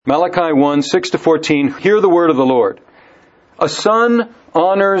Malachi 1, 6-14, hear the word of the Lord. A son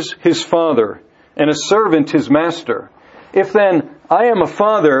honors his father, and a servant his master. If then I am a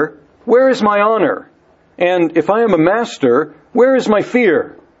father, where is my honor? And if I am a master, where is my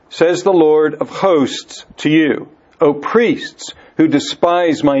fear? Says the Lord of hosts to you, O priests who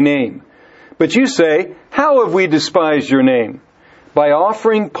despise my name. But you say, how have we despised your name? By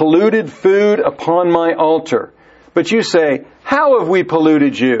offering polluted food upon my altar. But you say, how have we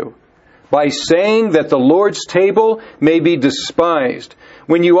polluted you? By saying that the Lord's table may be despised.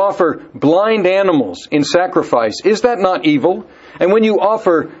 When you offer blind animals in sacrifice, is that not evil? And when you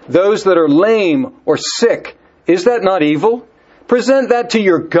offer those that are lame or sick, is that not evil? Present that to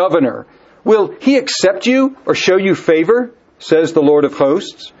your governor. Will he accept you or show you favor? Says the Lord of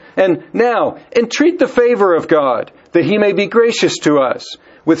hosts. And now, entreat the favor of God, that he may be gracious to us.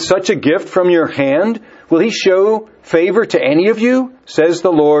 With such a gift from your hand, will he show favor to any of you? Says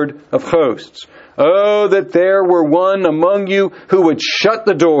the Lord of hosts. Oh, that there were one among you who would shut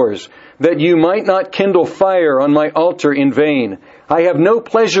the doors, that you might not kindle fire on my altar in vain. I have no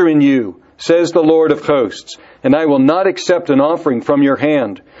pleasure in you, says the Lord of hosts, and I will not accept an offering from your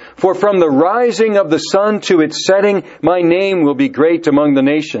hand. For from the rising of the sun to its setting, my name will be great among the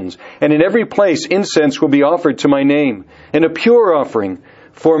nations, and in every place incense will be offered to my name, and a pure offering.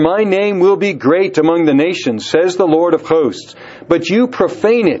 For my name will be great among the nations, says the Lord of hosts. But you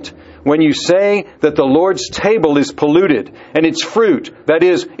profane it when you say that the Lord's table is polluted, and its fruit, that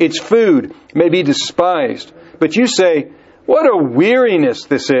is, its food, may be despised. But you say, what a weariness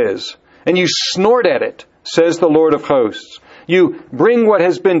this is! And you snort at it, says the Lord of hosts. You bring what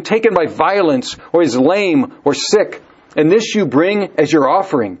has been taken by violence, or is lame, or sick, and this you bring as your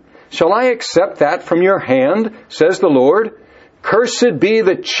offering. Shall I accept that from your hand, says the Lord? Cursed be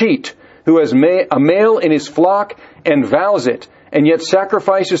the cheat who has a male in his flock and vows it, and yet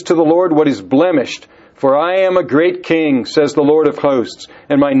sacrifices to the Lord what is blemished. For I am a great king, says the Lord of hosts,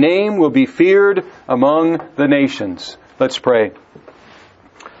 and my name will be feared among the nations. Let's pray.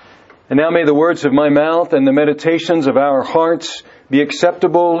 And now may the words of my mouth and the meditations of our hearts be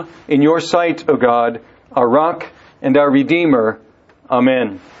acceptable in your sight, O God, our rock and our Redeemer.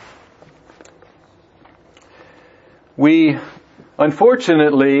 Amen. We,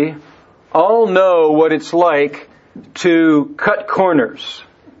 unfortunately, all know what it's like to cut corners.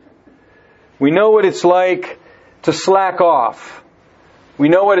 We know what it's like to slack off. We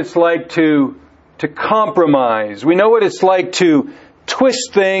know what it's like to compromise. We know what it's like to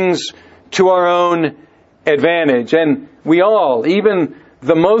twist things to our own advantage. And we all, even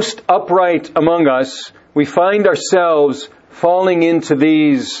the most upright among us, we find ourselves falling into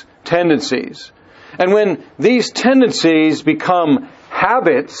these tendencies. And when these tendencies become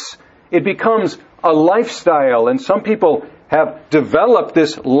habits, it becomes a lifestyle. And some people have developed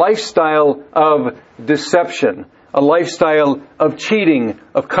this lifestyle of deception, a lifestyle of cheating,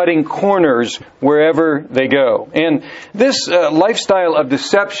 of cutting corners wherever they go. And this lifestyle of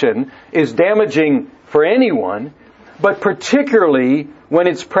deception is damaging for anyone, but particularly when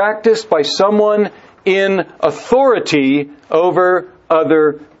it's practiced by someone in authority over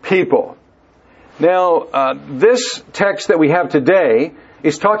other people. Now, this text that we have today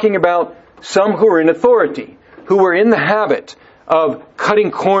is talking about some who are in authority, who were in the habit of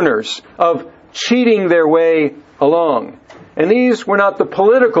cutting corners, of cheating their way along. And these were not the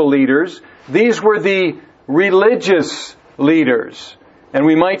political leaders, these were the religious leaders. And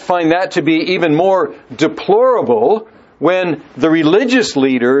we might find that to be even more deplorable when the religious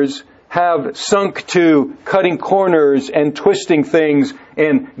leaders have sunk to cutting corners and twisting things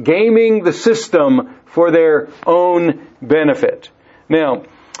and gaming the system for their own benefit. Now,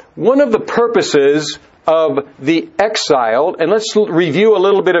 one of the purposes of the exile, and let's review a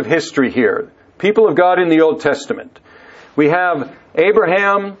little bit of history here. People of God in the Old Testament. We have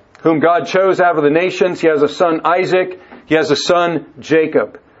Abraham, whom God chose out of the nations. He has a son Isaac. He has a son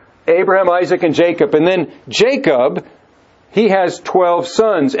Jacob. Abraham, Isaac, and Jacob. And then Jacob, he has 12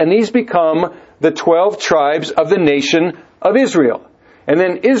 sons. And these become the 12 tribes of the nation of Israel. And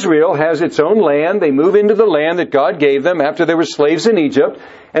then Israel has its own land. They move into the land that God gave them after they were slaves in Egypt.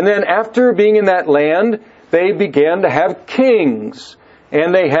 And then after being in that land, they began to have kings.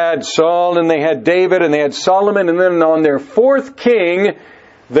 And they had Saul, and they had David, and they had Solomon, and then on their fourth king,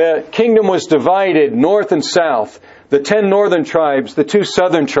 the kingdom was divided north and south. The 10 northern tribes, the 2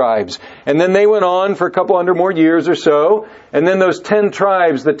 southern tribes. And then they went on for a couple hundred more years or so, and then those 10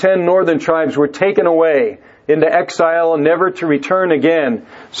 tribes, the 10 northern tribes, were taken away into exile and never to return again.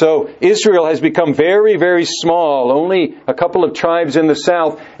 So Israel has become very, very small, only a couple of tribes in the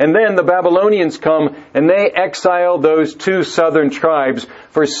south. And then the Babylonians come and they exile those 2 southern tribes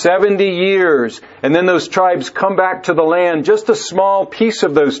for 70 years. And then those tribes come back to the land, just a small piece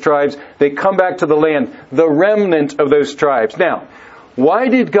of those tribes, they come back to the land, the remnant of those tribes. Now, why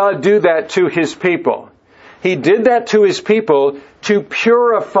did God do that to His people? He did that to His people to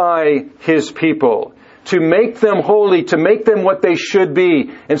purify His people, to make them holy, to make them what they should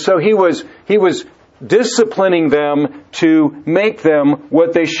be. And so He was disciplining them to make them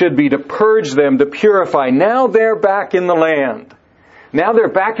what they should be, to purge them, to purify. Now they're back in the land. Now they're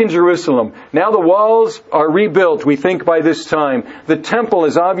back in Jerusalem. Now the walls are rebuilt, we think, by this time. The temple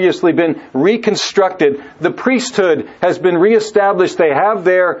has obviously been reconstructed. The priesthood has been reestablished. They have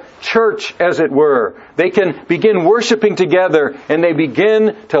their church, as it were. They can begin worshiping together, and they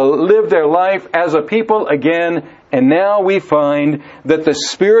begin to live their life as a people again. And now we find that the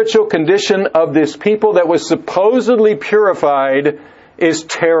spiritual condition of this people that was supposedly purified is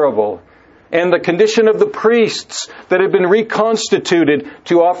terrible. And the condition of the priests that had been reconstituted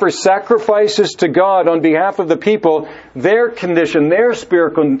to offer sacrifices to God on behalf of the people, their condition, their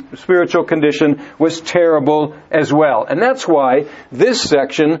spiritual condition was terrible as well. And that's why this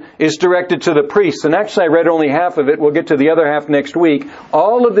section is directed to the priests. And actually I read only half of it. We'll get to the other half next week.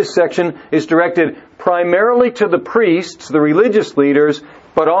 All of this section is directed primarily to the priests, the religious leaders,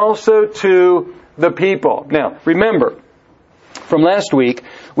 but also to the people. Now, remember, from last week,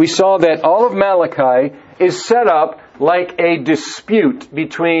 we saw that all of Malachi is set up like a dispute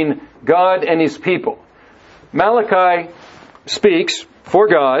between God and His people. Malachi speaks for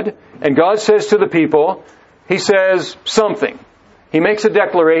God, and God says to the people, He says something. He makes a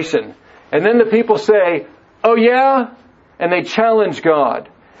declaration. And then the people say, "Oh yeah?" And they challenge God.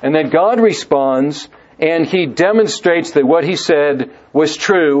 And then God responds, and He demonstrates that what He said was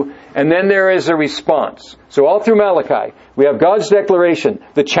true, and then there is a response. So all through Malachi, we have God's declaration,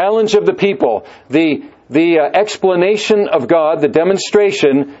 the challenge of the people, the explanation of God, the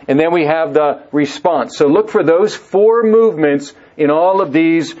demonstration, and then we have the response. So look for those 4 movements in all of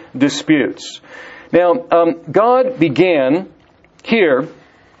these disputes. Now, God began here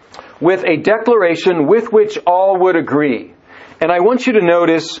with a declaration with which all would agree. And I want you to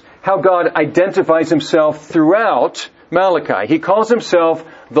notice how God identifies Himself throughout Malachi. He calls Himself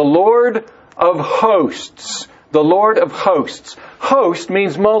the Lord of hosts. The Lord of hosts. Host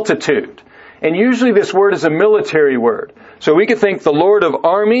means multitude. And usually this word is a military word. So we could think the Lord of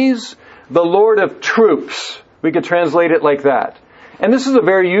armies, the Lord of troops. We could translate it like that. And this is a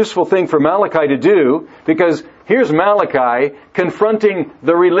very useful thing for Malachi to do, because here's Malachi confronting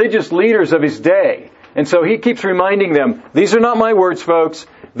the religious leaders of his day. And so he keeps reminding them, these are not my words, folks.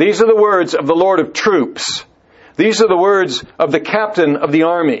 These are the words of the Lord of troops. These are the words of the captain of the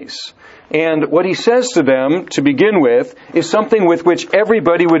armies. And what he says to them, to begin with, is something with which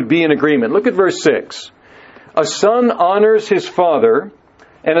everybody would be in agreement. Look at verse 6. A son honors his father,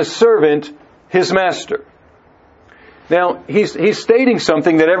 and a servant his master. Now, he's stating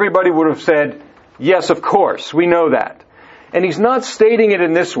something that everybody would have said, yes, of course, we know that. And he's not stating it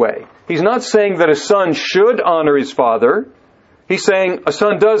in this way. He's not saying that a son should honor his father. He's saying a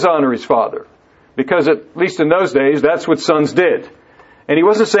son does honor his father. Because at least in those days, that's what sons did. And he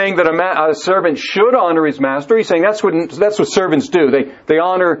wasn't saying that a servant should honor his master. He's saying that's what servants do. They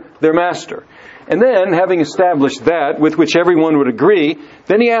honor their master. And then, having established that, with which everyone would agree,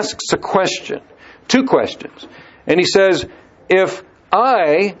 then he asks a question. 2 questions. And he says, if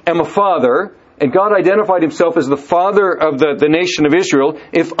I am a father, and God identified Himself as the father of the nation of Israel,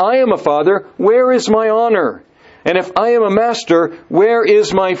 if I am a father, where is my honor? And if I am a master, where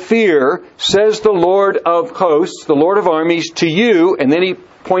is my fear? Says the Lord of hosts, the Lord of armies, to you. And then he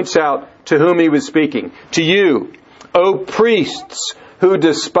points out to whom he was speaking. To you, O priests, who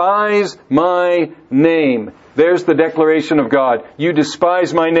despise my name. There's the declaration of God. You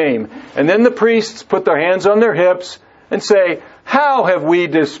despise my name. And then the priests put their hands on their hips and say, how have we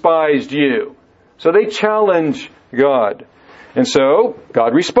despised you? So they challenge God. And so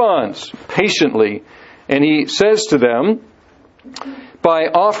God responds patiently. And He says to them, by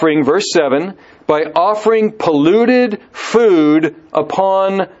offering, verse 7, by offering polluted food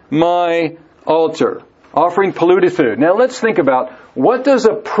upon my altar. Offering polluted food. Now let's think about, what does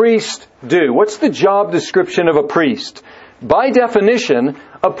a priest do? What's the job description of a priest? By definition,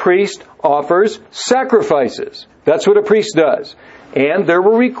 a priest offers sacrifices. That's what a priest does. And there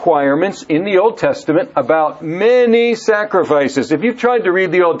were requirements in the Old Testament about many sacrifices. If you've tried to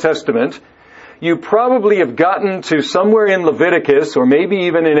read the Old Testament, you probably have gotten to somewhere in Leviticus, or maybe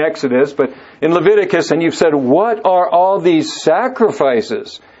even in Exodus, but in Leviticus, and you've said, what are all these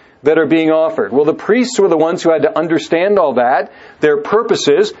sacrifices that are being offered? Well, the priests were the ones who had to understand all that, their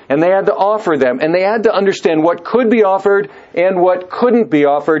purposes, and they had to offer them. And they had to understand what could be offered and what couldn't be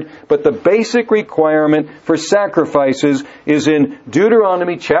offered. But the basic requirement for sacrifices is in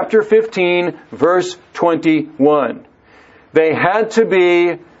Deuteronomy chapter 15, verse 21. They had to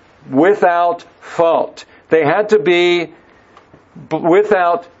be without fault. They had to be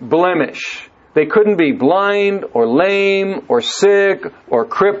without blemish. They couldn't be blind or lame or sick or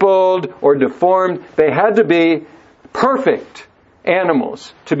crippled or deformed. They had to be perfect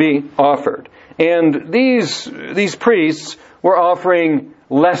animals to be offered. And these priests were offering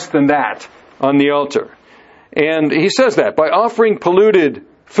less than that on the altar. And he says that, by offering polluted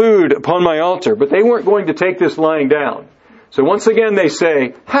food upon my altar. But they weren't going to take this lying down. So once again they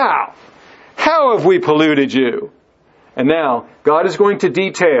say, how? How have we polluted you? And now God is going to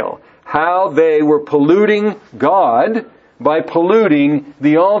detail how they were polluting God by polluting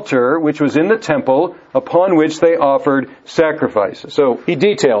the altar which was in the temple upon which they offered sacrifices. So he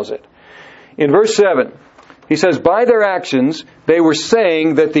details it. In verse 7, he says, by their actions they were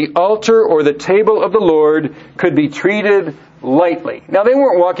saying that the altar or the table of the Lord could be treated lightly. Now they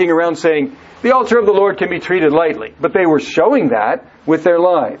weren't walking around saying, the altar of the Lord can be treated lightly, but they were showing that with their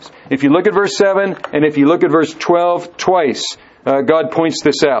lives. If you look at verse 7 and if you look at verse 12, twice, God points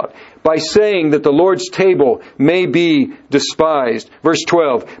this out. By saying that the Lord's table may be despised. Verse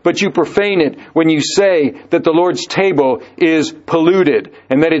 12, but you profane it when you say that the Lord's table is polluted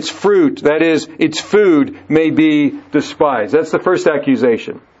and that its fruit, that is, its food, may be despised. That's the first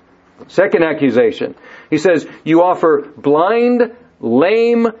accusation. Second accusation. He says, you offer blind,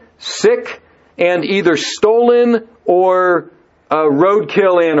 lame, sick, and either stolen or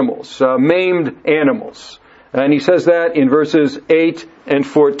roadkill animals, maimed animals. And he says that in verses 8 and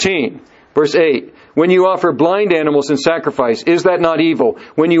 14. Verse 8, when you offer blind animals in sacrifice, is that not evil?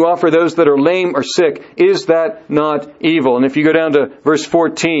 When you offer those that are lame or sick, is that not evil? And if you go down to verse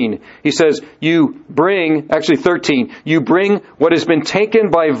 14, he says, you bring, actually 13, you bring what has been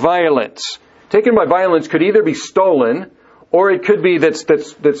taken by violence. Taken by violence could either be stolen, or it could be that's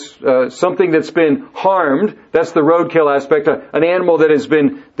something that's been harmed. That's the roadkill aspect. An animal that has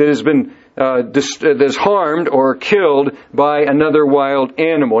been that's harmed or killed by another wild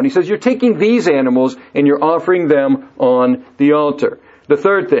animal. And he says, you're taking these animals and you're offering them on the altar. The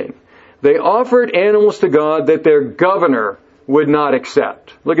third thing, they offered animals to God that their governor would not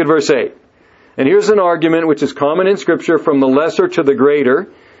accept. Look at verse 8. And here's an argument which is common in Scripture from the lesser to the greater.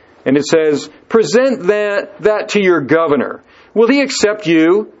 And it says, present that to your governor. Will he accept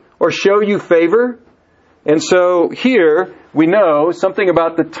you or show you favor? And so here we know something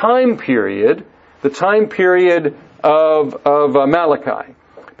about the time period of Malachi.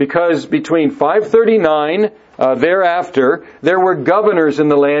 Because between 539 thereafter, there were governors in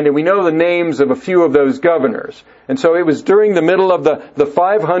the land, and we know the names of a few of those governors. And so it was during the middle of the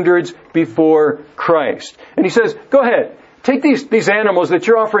 500s before Christ. And he says, go ahead. Take these animals that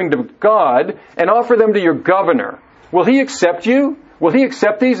you're offering to God and offer them to your governor. Will he accept you? Will he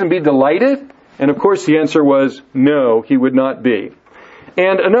accept these and be delighted? And of course the answer was no, he would not be.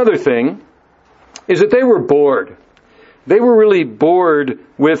 And another thing is that they were bored. They were really bored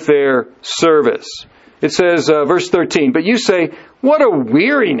with their service. It says, verse 13, but you say, what a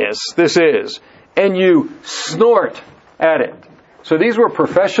weariness this is, and you snort at it. So these were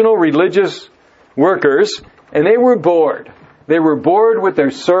professional religious workers, and they were bored. They were bored with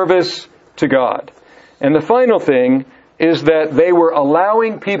their service to God. And the final thing is that they were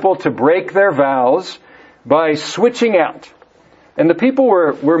allowing people to break their vows by switching out. And the people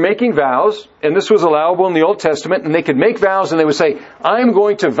were making vows, and this was allowable in the Old Testament, and they could make vows, and they would say, I'm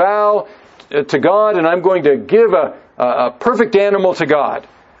going to vow to God, and I'm going to give a perfect animal to God,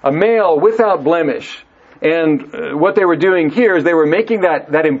 a male without blemish. And what they were doing here is they were making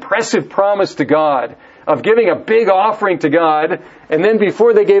that impressive promise to God of giving a big offering to God, and then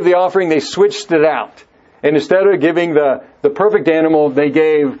before they gave the offering, they switched it out. And instead of giving the perfect animal, they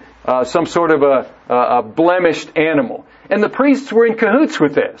gave some sort of a blemished animal. And the priests were in cahoots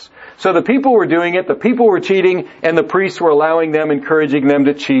with this. So the people were doing it, the people were cheating, and the priests were allowing them, encouraging them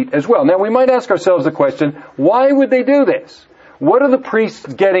to cheat as well. Now we might ask ourselves the question, why would they do this? What are the priests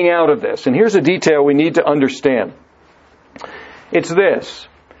getting out of this? And here's a detail we need to understand. It's this.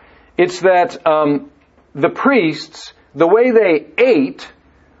 It's that the priests, the way they ate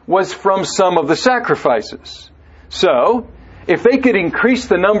was from some of the sacrifices. So, if they could increase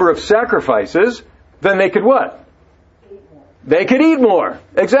the number of sacrifices, then they could what? They could eat more.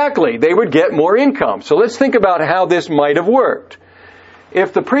 Exactly. They would get more income. So let's think about how this might have worked.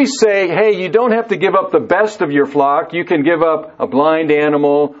 If the priests say, hey, you don't have to give up the best of your flock, you can give up a blind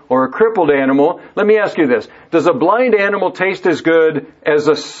animal or a crippled animal. Let me ask you this. Does a blind animal taste as good as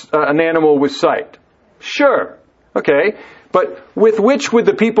an animal with sight? Sure. Okay. But with which would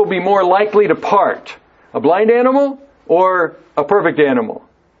the people be more likely to part? A blind animal or a perfect animal?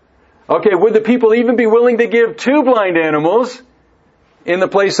 Okay, would the people even be willing to give 2 blind animals in the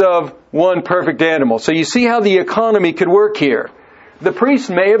place of 1 perfect animal? So you see how the economy could work here. The priests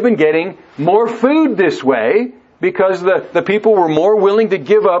may have been getting more food this way because the people were more willing to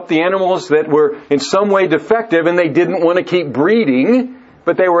give up the animals that were in some way defective and they didn't want to keep breeding,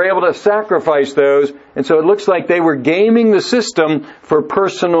 but they were able to sacrifice those. And so it looks like they were gaming the system for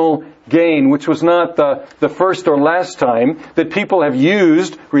personal gain, which was not the first or last time that people have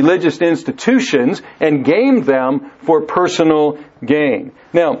used religious institutions and gamed them for personal gain.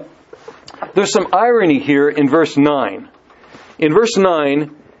 Now, there's some irony here in verse 9. In verse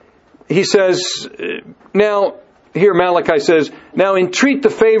 9, he says, now, here Malachi says, now entreat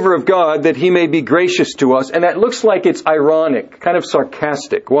the favor of God that He may be gracious to us. And that looks like it's ironic, kind of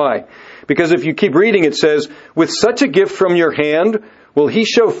sarcastic. Why? Because if you keep reading, it says, with such a gift from your hand, will He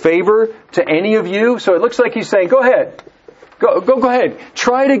show favor to any of you? So it looks like He's saying, go ahead. Go ahead.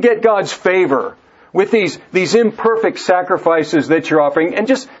 Try to get God's favor with these imperfect sacrifices that you're offering and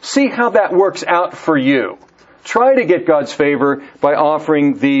just see how that works out for you. Try to get God's favor by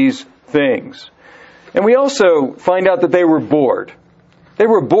offering these things. And we also find out that they were bored. They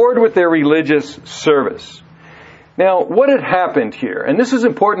were bored with their religious service. Now, what had happened here? And this is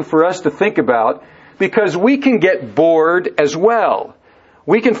important for us to think about because we can get bored as well.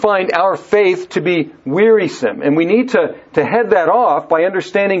 We can find our faith to be wearisome. And we need to head that off by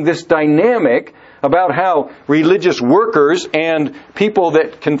understanding this dynamic about how religious workers and people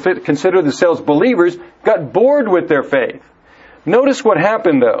that consider themselves believers got bored with their faith. Notice what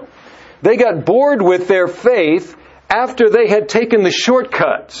happened though. They got bored with their faith after they had taken the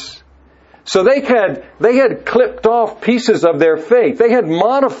shortcuts. So they had clipped off pieces of their faith. They had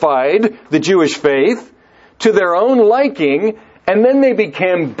modified the Jewish faith to their own liking, and then they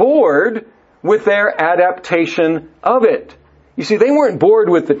became bored with their adaptation of it. You see, they weren't bored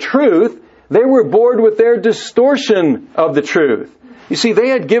with the truth. They were bored with their distortion of the truth. You see, they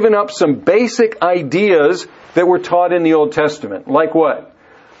had given up some basic ideas that were taught in the Old Testament. Like what?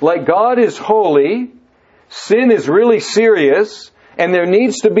 Like God is holy, sin is really serious, and there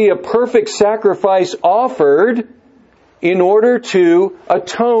needs to be a perfect sacrifice offered in order to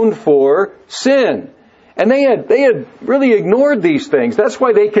atone for sin. And they had really ignored these things. That's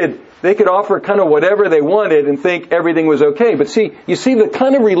why they could offer kind of whatever they wanted and think everything was okay. But you see the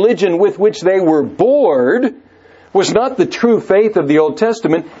kind of religion with which they were bored was not the true faith of the Old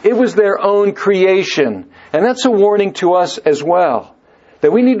Testament. It was their own creation. And that's a warning to us as well.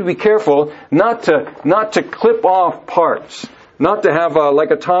 That we need to be careful not to clip off parts. Not to have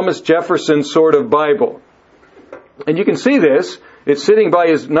like a Thomas Jefferson sort of Bible. And you can see this. It's sitting by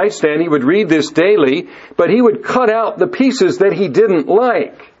his nightstand. He would read this daily, but he would cut out the pieces that he didn't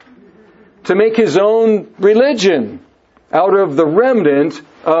like to make his own religion out of the remnant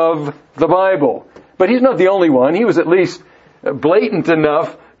of the Bible. But he's not the only one. He was at least blatant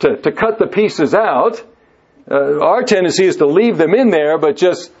enough to cut the pieces out. Our tendency is to leave them in there, but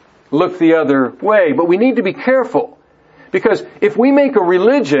just look the other way. But we need to be careful. Because if we make a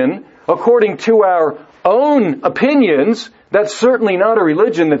religion according to our own opinions, that's certainly not a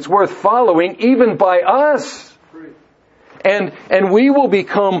religion that's worth following, even by us. And we will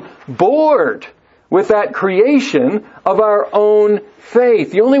become bored with that creation of our own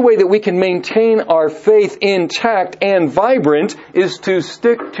faith. The only way that we can maintain our faith intact and vibrant is to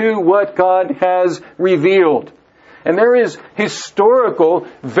stick to what God has revealed. And there is historical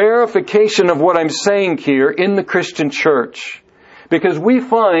verification of what I'm saying here in the Christian church. Because we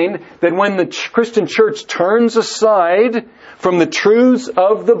find that when the Christian church turns aside from the truths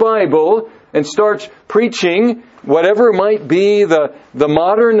of the Bible and starts preaching whatever might be the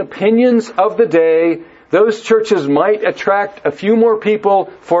modern opinions of the day, those churches might attract a few more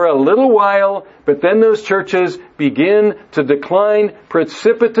people for a little while, but then those churches begin to decline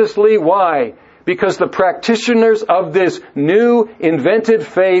precipitously. Why? Because the practitioners of this new invented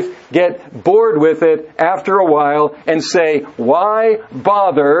faith get bored with it after a while and say, why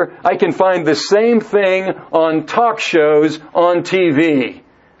bother? I can find the same thing on talk shows on TV.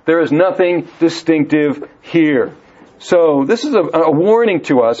 There is nothing distinctive here. So this is a warning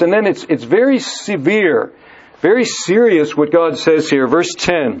to us. And then it's very severe, very serious what God says here. Verse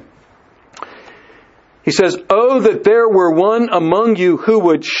 10. He says, "Oh, that there were one among you who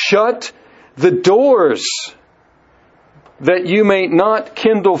would shut the doors, that you may not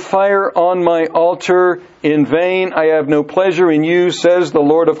kindle fire on my altar in vain. I have no pleasure in you, says the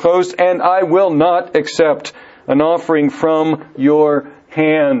Lord of hosts, and I will not accept an offering from your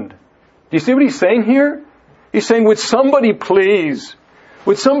hand." Do you see what he's saying here? He's saying, would somebody please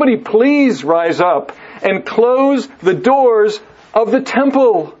rise up and close the doors of the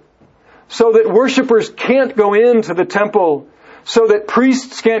temple so that worshipers can't go into the temple, so that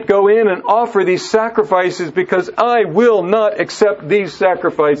priests can't go in and offer these sacrifices, because I will not accept these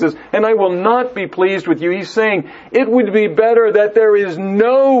sacrifices and I will not be pleased with you. He's saying it would be better that there is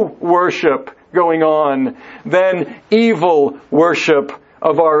no worship going on than evil worship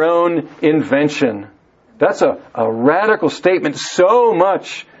of our own invention. That's a radical statement. So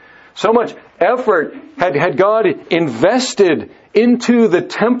much effort had God invested into the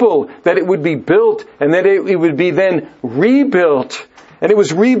temple, that it would be built and that it would be then rebuilt. And it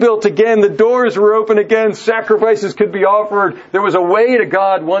was rebuilt again. The doors were open again. Sacrifices could be offered. There was a way to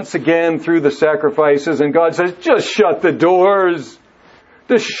God once again through the sacrifices. And God says, just shut the doors.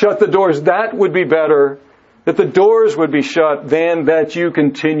 Just shut the doors. That would be better. That the doors would be shut than that you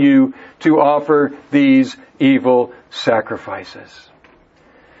continue to offer these evil sacrifices.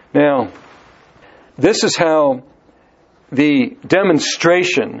 Now, this is how the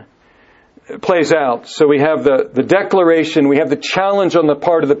demonstration plays out. So we have the declaration, we have the challenge on the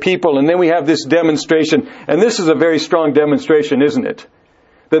part of the people, and then we have this demonstration. And this is a very strong demonstration, isn't it?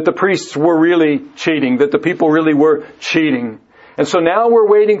 That the priests were really cheating, that the people really were cheating. And so now we're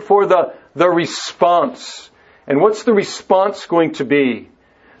waiting for the response. And what's the response going to be?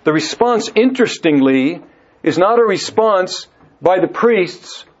 The response, interestingly, is not a response by the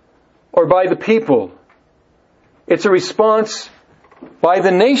priests or by the people. It's a response by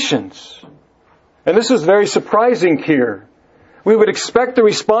the nations. And this is very surprising here. We would expect the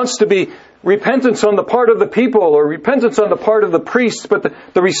response to be repentance on the part of the people or repentance on the part of the priests, but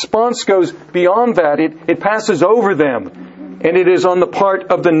the response goes beyond that. It passes over them, and it is on the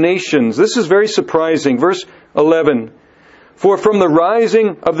part of the nations. This is very surprising. Verse 11, "For from the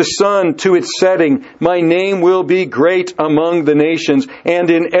rising of the sun to its setting, my name will be great among the nations, and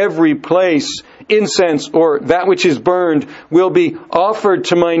in every place incense, or that which is burned, will be offered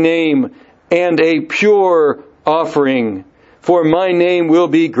to my name, and a pure offering. For my name will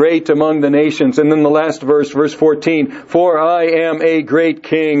be great among the nations." And then the last verse, verse 14, "For I am a great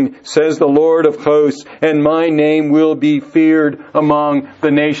king, says the Lord of hosts, and my name will be feared among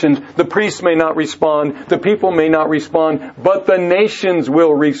the nations." The priests may not respond, the people may not respond, but the nations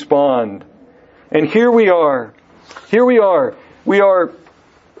will respond. And here we are. We are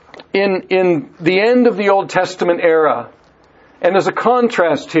in the end of the Old Testament era. And there's a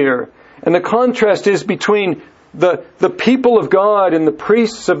contrast here. And the contrast is between the people of God and the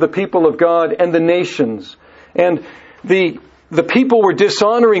priests of the people of God and the nations. And the people were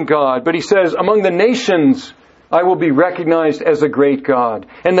dishonoring God, but he says, among the nations I will be recognized as a great God.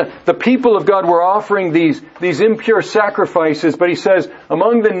 And the people of God were offering these impure sacrifices, but he says,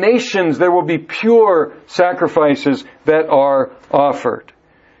 among the nations there will be pure sacrifices that are offered.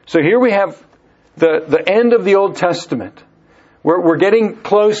 So here we have the end of the Old Testament. We're getting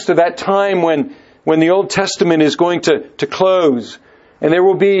close to that time when the Old Testament is going to close, and there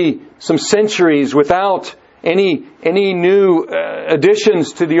will be some centuries without any new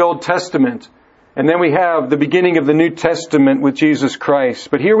additions to the Old Testament. And then we have the beginning of the New Testament with Jesus Christ.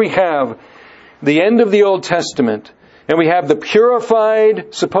 But here we have the end of the Old Testament, and we have the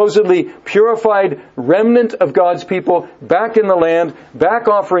supposedly purified remnant of God's people back in the land, back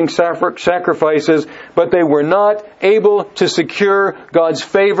offering sacrifices, but they were not able to secure God's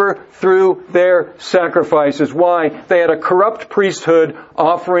favor through their sacrifices. Why? They had a corrupt priesthood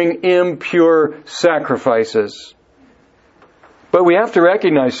offering impure sacrifices. But we have to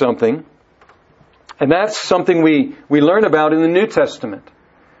recognize something, and that's something we learn about in the New Testament.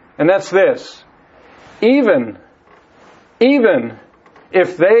 And that's this. Even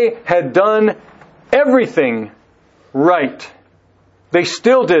if they had done everything right, they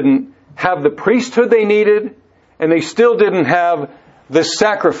still didn't have the priesthood they needed, and they still didn't have the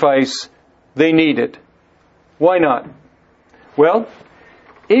sacrifice they needed. Why not? Well,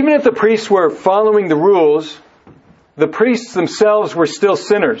 even if the priests were following the rules, the priests themselves were still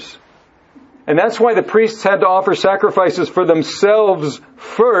sinners. And that's why the priests had to offer sacrifices for themselves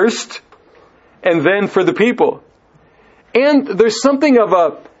first, and then for the people. And there's something of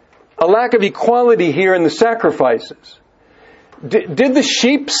a lack of equality here in the sacrifices. Did the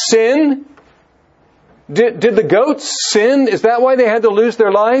sheep sin? Did the goats sin? Is that why they had to lose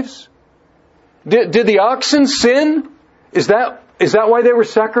their lives? Did the oxen sin? Is that why they were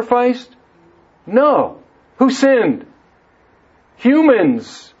sacrificed? No. Who sinned?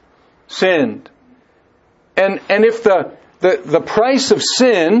 Humans sinned. And if the price of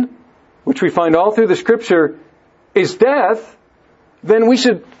sin, which we find all through the Scripture, is death, then we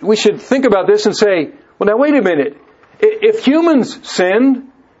should think about this and say, well, now wait a minute. If humans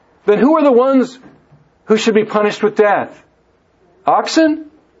sinned, then who are the ones who should be punished with death?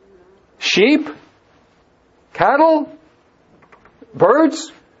 Oxen? Sheep? Cattle?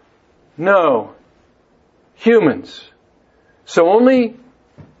 Birds? No. Humans. So only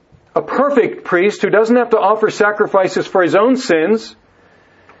a perfect priest who doesn't have to offer sacrifices for his own sins,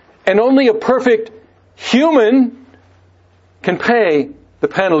 and only a perfect human can pay the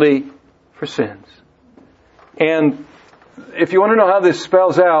penalty for sins. And if you want to know how this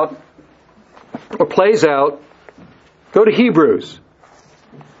spells out or plays out, go to Hebrews.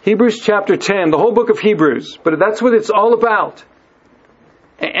 Hebrews chapter 10, the whole book of Hebrews. But that's what it's all about.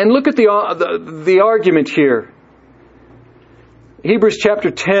 And look at the argument here. Hebrews chapter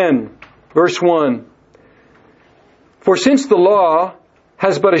 10, verse 1. For since the law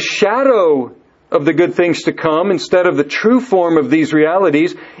has but a shadow of the good things to come instead of the true form of these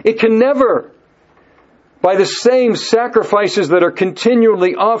realities, it can never, by the same sacrifices that are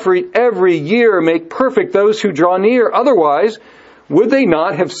continually offered every year, make perfect those who draw near. Otherwise, would they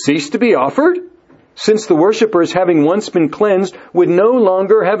not have ceased to be offered? Since the worshippers, having once been cleansed, would no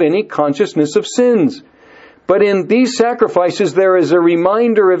longer have any consciousness of sins. But in these sacrifices there is a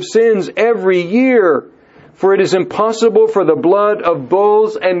reminder of sins every year. For it is impossible for the blood of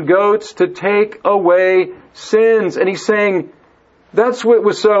bulls and goats to take away sins. And he's saying, that's what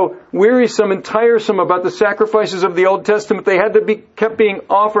was so wearisome and tiresome about the sacrifices of the Old Testament. They had to be kept being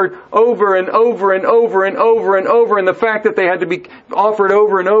offered over and over and over and over and over. And the fact that they had to be offered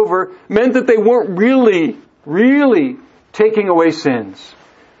over and over meant that they weren't really taking away sins.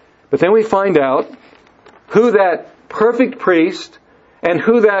 But then we find out who that perfect priest and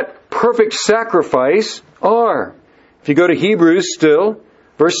who that perfect sacrifice are. If you go to Hebrews still,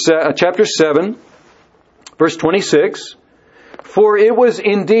 chapter 7, verse 26, for it was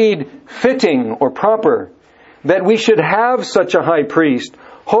indeed fitting or proper that we should have such a high priest,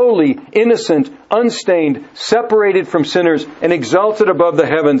 holy, innocent, unstained, separated from sinners, and exalted above the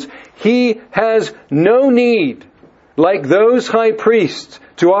heavens. He has no need, like those high priests,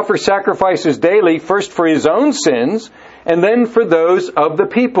 to offer sacrifices daily, first for his own sins, and then for those of the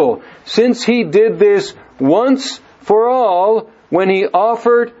people, since he did this once for all when he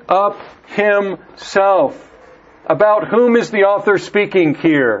offered up himself. About whom is the author speaking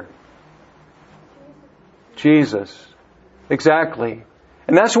here? Jesus. Exactly.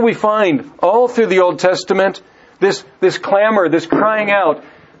 And that's what we find all through the Old Testament, this clamor, this crying out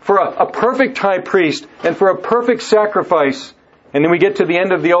for a perfect high priest and for a perfect sacrifice. And then we get to the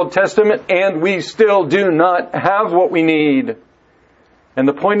end of the Old Testament and we still do not have what we need. And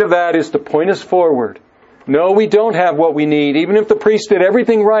the point of that is to point us forward. No, we don't have what we need. Even if the priest did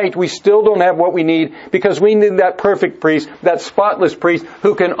everything right, we still don't have what we need because we need that perfect priest, that spotless priest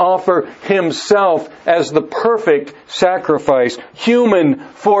who can offer himself as the perfect sacrifice, human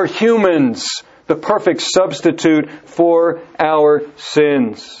for humans, the perfect substitute for our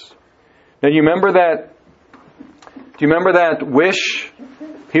sins. Now, do you remember that wish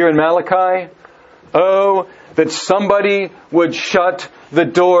here in Malachi? Oh, that somebody would shut the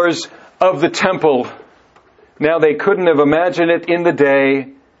doors of the temple. Now, they couldn't have imagined it in the day,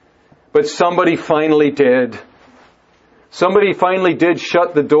 but somebody finally did. Somebody finally did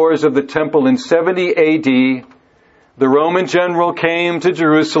shut the doors of the temple in 70 AD. The Roman general came to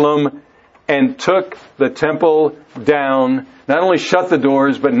Jerusalem and took the temple down. Not only shut the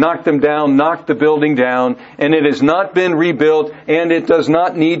doors, but knocked them down, knocked the building down. And it has not been rebuilt, and it does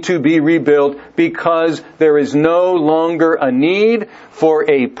not need to be rebuilt because there is no longer a need for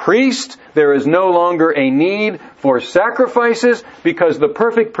a priest. There is no longer a need for sacrifices because the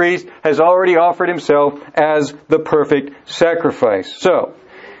perfect priest has already offered himself as the perfect sacrifice. So,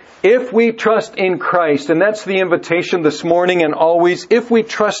 if we trust in Christ, and that's the invitation this morning and always, if we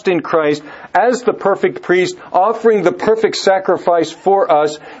trust in Christ as the perfect priest, offering the perfect sacrifice for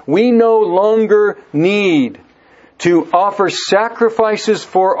us, we no longer need to offer sacrifices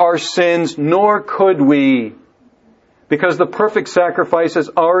for our sins, nor could we. Because the perfect sacrifice has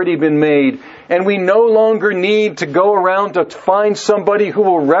already been made. And we no longer need to go around to find somebody who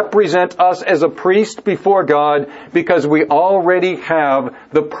will represent us as a priest before God, because we already have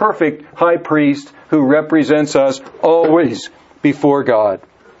the perfect high priest who represents us always before God.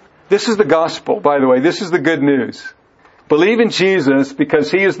 This is the gospel, by the way. This is the good news. Believe in Jesus because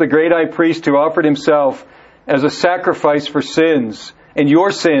He is the great high priest who offered Himself as a sacrifice for sins, and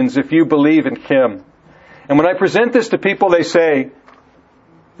your sins if you believe in Him. And when I present this to people, they say,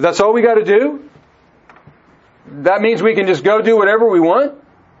 that's all we got to do? That means we can just go do whatever we want?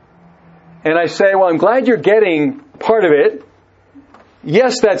 And I say, well, I'm glad you're getting part of it.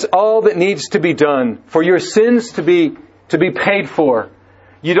 Yes, that's all that needs to be done for your sins to be paid for.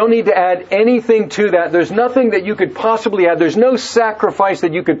 You don't need to add anything to that. There's nothing that you could possibly add. There's no sacrifice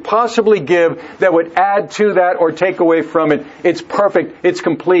that you could possibly give that would add to that or take away from it. It's perfect. It's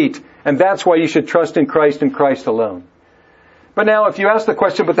complete. And that's why you should trust in Christ and Christ alone. But now, if you ask the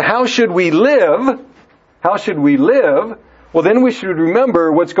question, but how should we live? How should we live? Well, then we should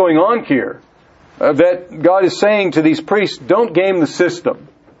remember what's going on here. That God is saying to these priests, don't game the system.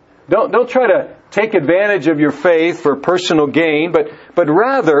 Don't try to take advantage of your faith for personal gain, but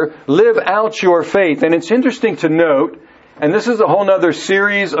rather live out your faith. And it's interesting to note, and this is a whole other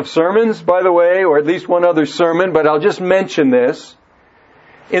series of sermons, by the way, or at least one other sermon, but I'll just mention this.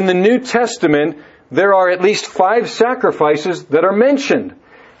 In the New Testament, there are at least 5 sacrifices that are mentioned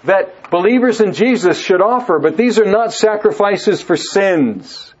that believers in Jesus should offer, but these are not sacrifices for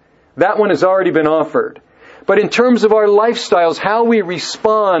sins. That one has already been offered. But in terms of our lifestyles, how we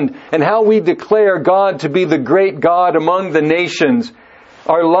respond and how we declare God to be the great God among the nations,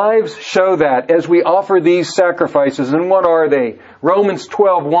 our lives show that as we offer these sacrifices. And what are they? Romans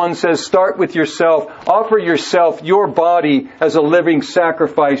 12:1 says, start with yourself. Offer yourself, your body, as a living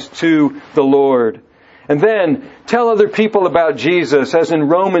sacrifice to the Lord. And then tell other people about Jesus, as in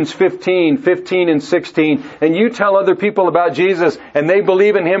Romans 15 and 16. And you tell other people about Jesus, and they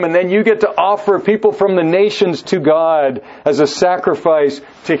believe in Him, and then you get to offer people from the nations to God as a sacrifice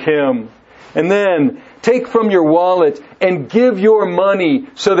to Him. And then take from your wallet and give your money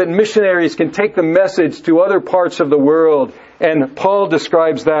so that missionaries can take the message to other parts of the world. And Paul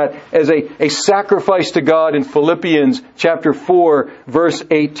describes that as a sacrifice to God in Philippians chapter 4, verse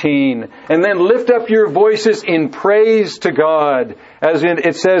 18. And then lift up your voices in praise to God, as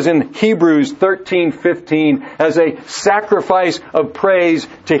it says in Hebrews 13:15, as a sacrifice of praise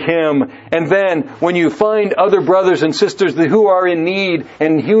to Him. And then when you find other brothers and sisters who are in need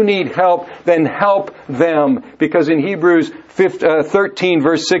and who need help, then help them. Because in Hebrews 13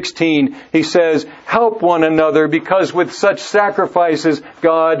 verse 16, he says, help one another because with such sacrifices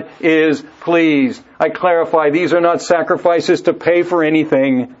God is pleased. I clarify, these are not sacrifices to pay for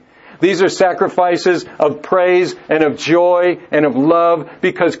anything. These are sacrifices of praise and of joy and of love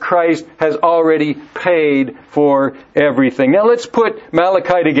because Christ has already paid for everything. Now let's put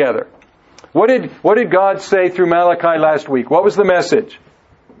Malachi together. What did God say through Malachi last week? What was the message?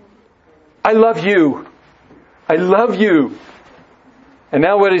 I love you. I love you. And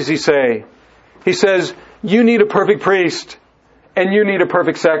now what does He say? He says, you need a perfect priest and you need a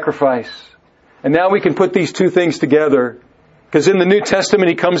perfect sacrifice. And now we can put these two things together. Because in the New Testament,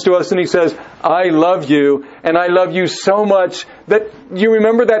 He comes to us and He says, I love you, and I love you so much that you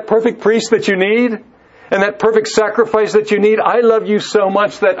remember that perfect priest that you need? And that perfect sacrifice that you need? I love you so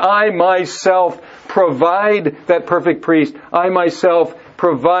much that I myself provide that perfect priest. I myself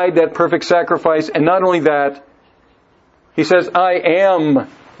provide that perfect sacrifice. And not only that, He says, I am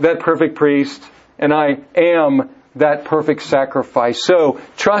that perfect priest, and I am that perfect sacrifice. So,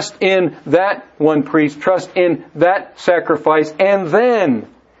 trust in that one priest, trust in that sacrifice, and then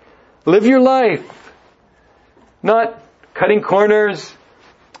live your life. Not cutting corners,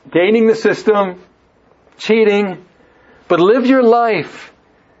 gaining the system, cheating, but live your life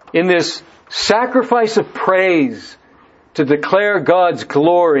in this sacrifice of praise to declare God's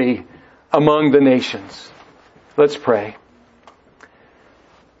glory among the nations. Let's pray.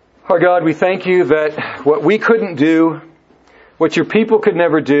 Our God, we thank You that what we couldn't do, what Your people could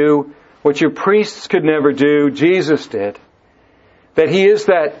never do, what Your priests could never do, Jesus did. That He is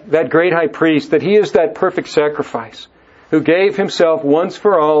that great high priest, that He is that perfect sacrifice who gave Himself once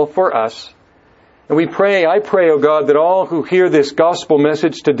for all for us. And I pray, O God, that all who hear this gospel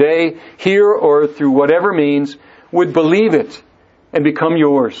message today, here or through whatever means, would believe it and become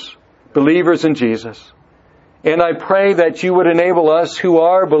Yours, believers in Jesus. And I pray that You would enable us who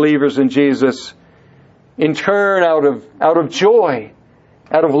are believers in Jesus, in turn out of joy,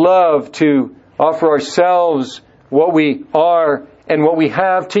 out of love, to offer ourselves, what we are and what we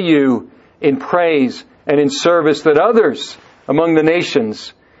have to You in praise and in service, that others among the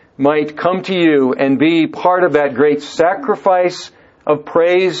nations might come to You and be part of that great sacrifice of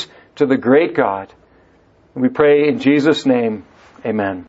praise to the great God. And we pray in Jesus' name, amen.